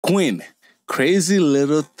Queen, crazy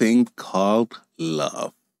little thing called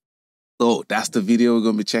love. So that's the video we're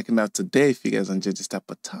gonna be checking out today. If you guys enjoyed this type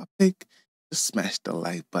of topic, just smash the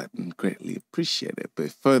like button. Greatly appreciate it.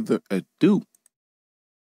 But further ado,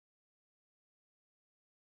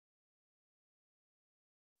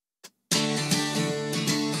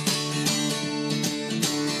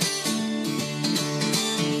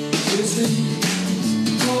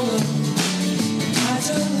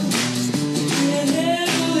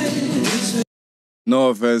 no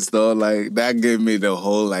offense though, like that gave me the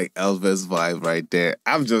whole like Elvis vibe right there.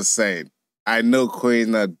 I'm just saying, I know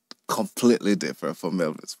Queen are completely different from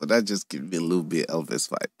Elvis, but that just gives me a little bit Elvis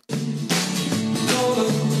vibe.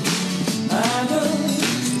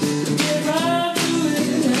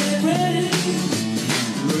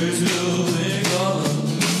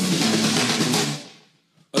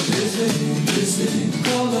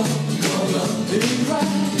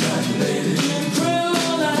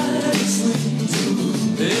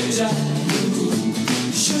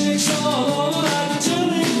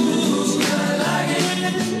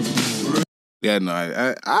 Yeah,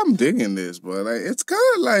 no, I'm digging this, but like it's kind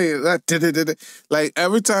of like like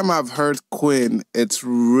every time I've heard Quinn, it's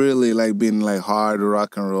really like been like hard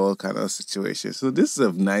rock and roll kind of situation. So this is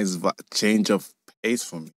a nice change of pace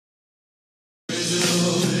for me.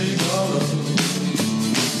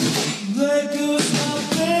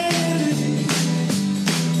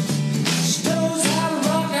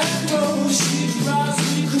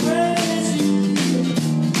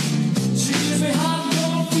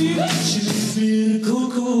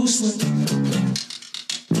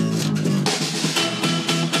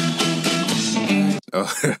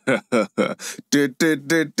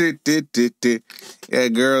 Yeah,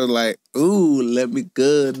 girl, like, ooh, let me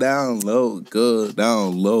go down low, go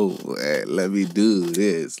down low. Hey, let me do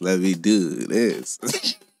this, let me do this.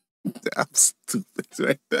 I'm stupid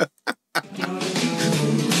right now.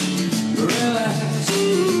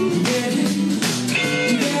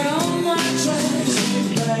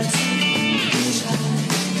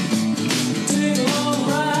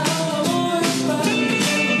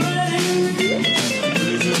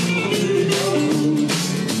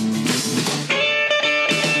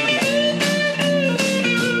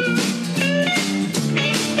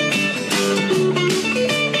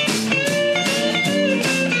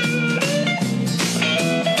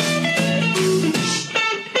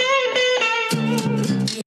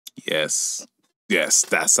 Yes. Yes,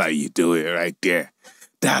 that's how you do it right there.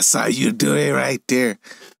 That's how you do it right there.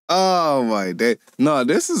 Oh my day. No,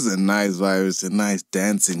 this is a nice vibe. It's a nice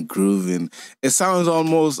dancing grooving. It sounds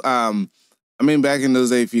almost I mean back in those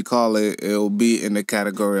days if you call it, it'll be in the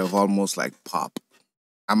category of almost like pop.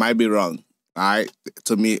 I might be wrong. All right.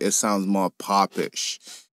 To me it sounds more popish.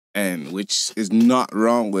 And which is not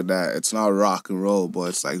wrong with that. It's not rock and roll, but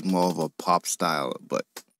it's like more of a pop style. But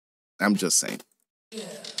I'm just saying.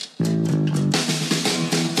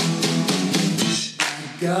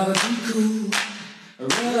 Gotta be cool,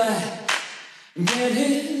 relax, get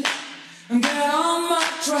hit, and get on my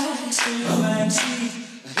tracks. Take a backseat,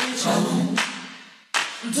 hitchhike,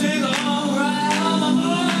 take a long ride on my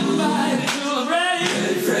motorbike until I'm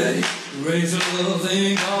ready, raise a little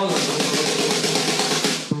thing all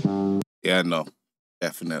over. Yeah, no,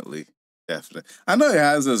 definitely. I know it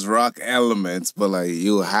has its rock elements, but like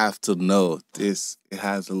you have to know this. It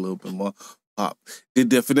has a little bit more pop. The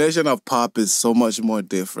definition of pop is so much more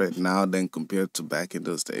different now than compared to back in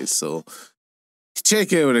those days. So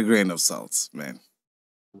check it with a grain of salt, man.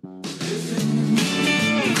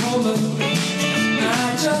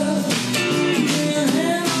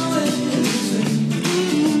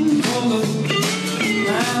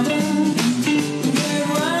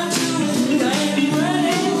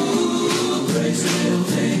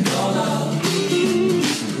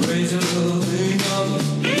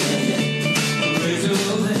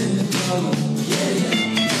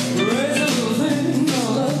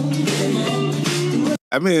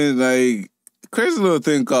 I mean, like, crazy little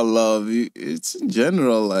thing called love. It's in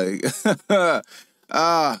general, like, a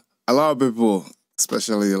lot of people,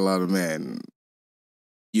 especially a lot of men,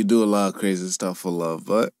 you do a lot of crazy stuff for love.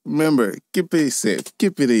 But remember, keep it safe,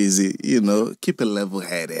 keep it easy, keep it level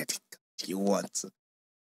headed. You want to.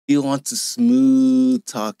 You want to smooth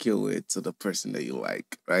talk your way to the person that you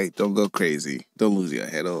like, right? Don't go crazy. Don't lose your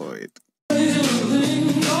head over it.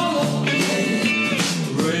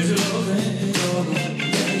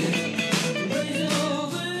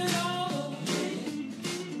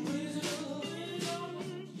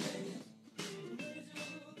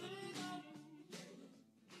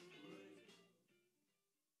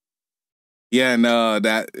 Yeah, no,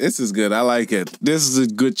 that this is good. I like it. This is a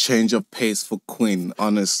good change of pace for Queen,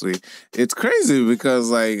 honestly. It's crazy because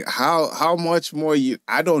like how much more you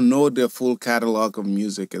I don't know the full catalog of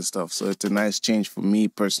music and stuff. So it's a nice change for me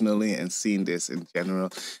personally and seeing this in general.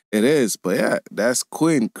 It is. But yeah, that's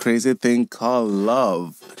Queen. Crazy thing called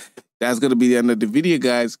love. That's gonna be the end of the video,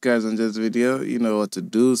 guys. Guys, on this video, you know what to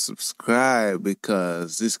do. Subscribe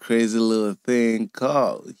because this crazy little thing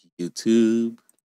called YouTube